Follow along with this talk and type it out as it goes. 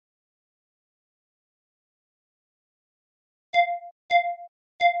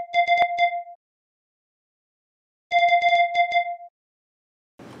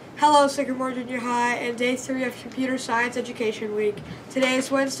Hello, Sycamore Junior High, and Day 3 of Computer Science Education Week. Today is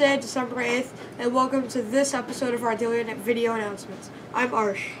Wednesday, December 8th, and welcome to this episode of our daily video announcements. I'm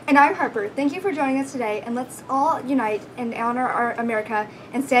Arsh. And I'm Harper. Thank you for joining us today, and let's all unite and honor our America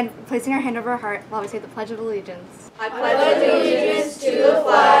and stand placing our hand over our heart while we say the Pledge of Allegiance. I pledge allegiance to the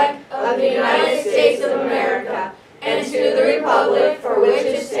flag of the United States of America and to the republic for which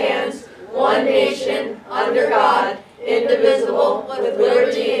it stands, one nation, under God, indivisible, with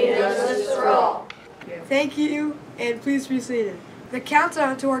liberty and justice for all. Thank you, and please be seated. The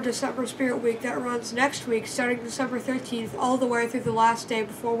countdown to our December Spirit Week that runs next week, starting December 13th, all the way through the last day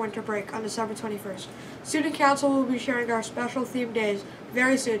before winter break on December 21st. Student Council will be sharing our special themed days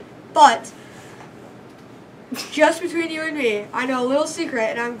very soon, but just between you and me, I know a little secret,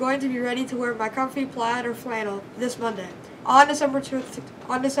 and I'm going to be ready to wear my comfy plaid or flannel this Monday on December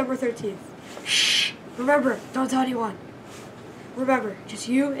 13th. Shh! Remember, don't tell anyone. Remember, just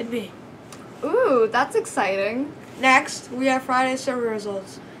you and me. Ooh, that's exciting. Next, we have Friday's survey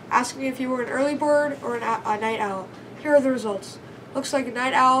results, asking if you were an early bird or a night owl. Here are the results. Looks like a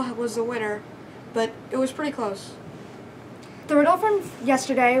night owl was the winner, but it was pretty close. The riddle from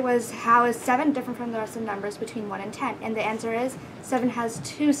yesterday was how is 7 different from the rest of the numbers between 1 and 10, and the answer is 7 has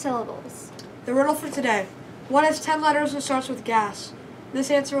 2 syllables. The riddle for today. What has 10 letters and starts with gas? This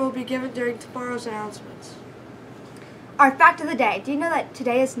answer will be given during tomorrow's announcements. Our fact of the day. Do you know that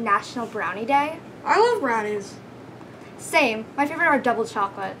today is National Brownie Day? I love brownies. Same. My favorite are double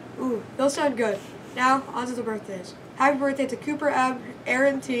chocolate. Ooh, those sound good. Now, on to the birthdays. Happy birthday to Cooper M.,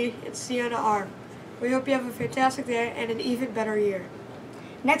 Aaron T., and Sienna R. We hope you have a fantastic day and an even better year.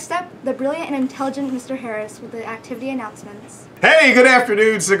 Next up, the brilliant and intelligent Mr. Harris with the activity announcements. Hey, good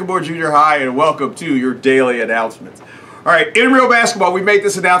afternoon, Sycamore Junior High, and welcome to your daily announcements. All right, intramural basketball. We made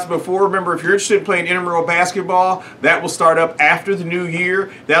this announcement before. Remember, if you're interested in playing intramural basketball, that will start up after the new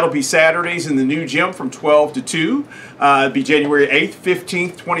year. That'll be Saturdays in the new gym from 12 to 2. It'll be January 8th,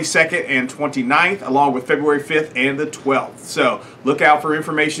 15th, 22nd, and 29th, along with February 5th and the 12th. So look out for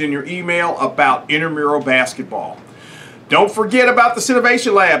information in your email about intramural basketball. Don't forget about the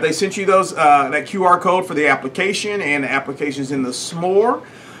Cinovation Lab. They sent you those that QR code for the application, and the application's in the s'more.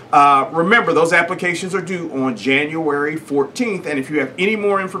 Remember, those applications are due on January 14th, and if you have any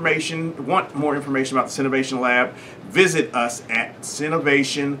more information, want more information about the Cinovation Lab, visit us at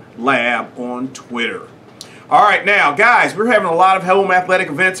Cinovation Lab on Twitter. All right, now, guys, we're having a lot of home athletic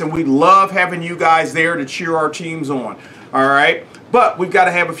events, and we love having you guys there to cheer our teams on. All right, but we've got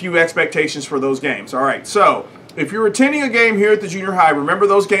to have a few expectations for those games. All right, so if you're attending a game here at the junior high, remember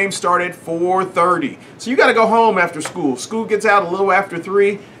those games start at 4:30. So you got to go home after school. School gets out a little after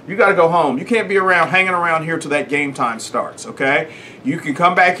 3. You got to go home. You can't be hanging around here till that game time starts, okay? You can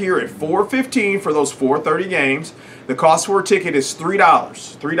come back here at 4:15 for those 4:30 games. The cost for a ticket is $3.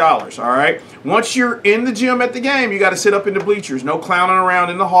 $3, all right? Once you're in the gym at the game, you got to sit up in the bleachers. No clowning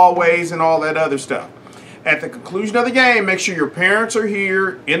around in the hallways and all that other stuff. At the conclusion of the game, make sure your parents are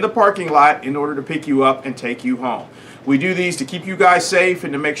here in the parking lot in order to pick you up and take you home. We do these to keep you guys safe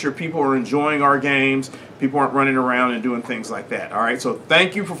and to make sure people are enjoying our games. People aren't running around and doing things like that. All right, so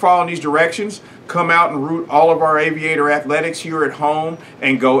thank you for following these directions. Come out and root all of our Aviator athletics here at home,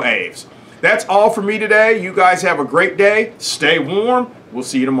 and go Aves. That's all for me today. You guys have a great day. Stay warm. We'll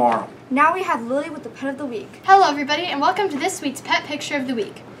see you tomorrow. Now we have Lily with the Pet of the Week. Hello everybody, and welcome to this week's Pet Picture of the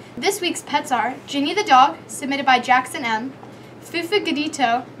Week. This week's pets are Ginny the dog, submitted by Jackson M., Fufu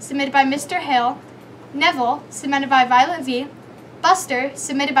Gadito, submitted by Mr. Hale, Neville, submitted by Violet V, Buster,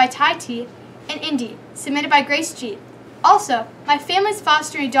 submitted by Ty T, and Indy, submitted by Grace G. Also, my family's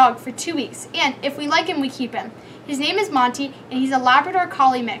fostering a dog for 2 weeks, and if we like him, we keep him. His name is Monty, and he's a Labrador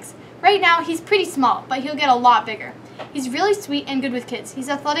Collie mix. Right now, he's pretty small, but he'll get a lot bigger. He's really sweet and good with kids. He's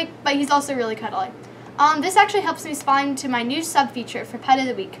athletic, but he's also really cuddly. This actually helps me respond to my new sub-feature for Pet of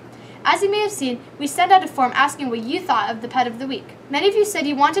the Week. As you may have seen, we sent out a form asking what you thought of the Pet of the Week. Many of you said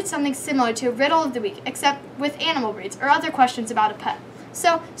you wanted something similar to a riddle of the week, except with animal breeds or other questions about a pet.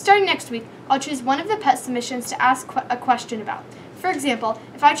 So, starting next week, I'll choose one of the pet submissions to ask a question about. For example,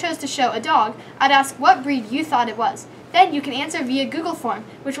 if I chose to show a dog, I'd ask what breed you thought it was. Then you can answer via Google form,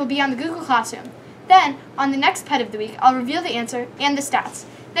 which will be on the Google Classroom. Then, on the next Pet of the Week, I'll reveal the answer and the stats.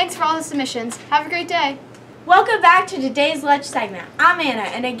 Thanks for all the submissions. Have a great day. Welcome back to today's lunch segment. I'm Anna,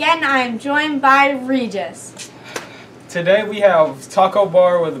 and again I am joined by Regis. Today we have taco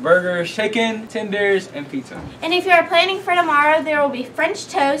bar with burgers, chicken, tenders, and pizza. And if you are planning for tomorrow, there will be French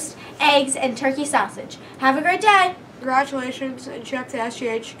toast, eggs, and turkey sausage. Have a great day. Congratulations, and check the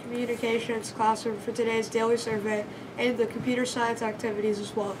SJH Communications classroom for today's daily survey and the computer science activities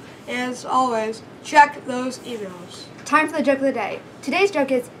as well. As always, check those emails. Time for the joke of the day. Today's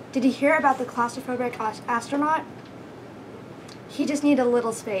joke is, did you hear about the claustrophobic astronaut? He just needed a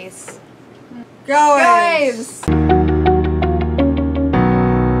little space. Go Go Aves!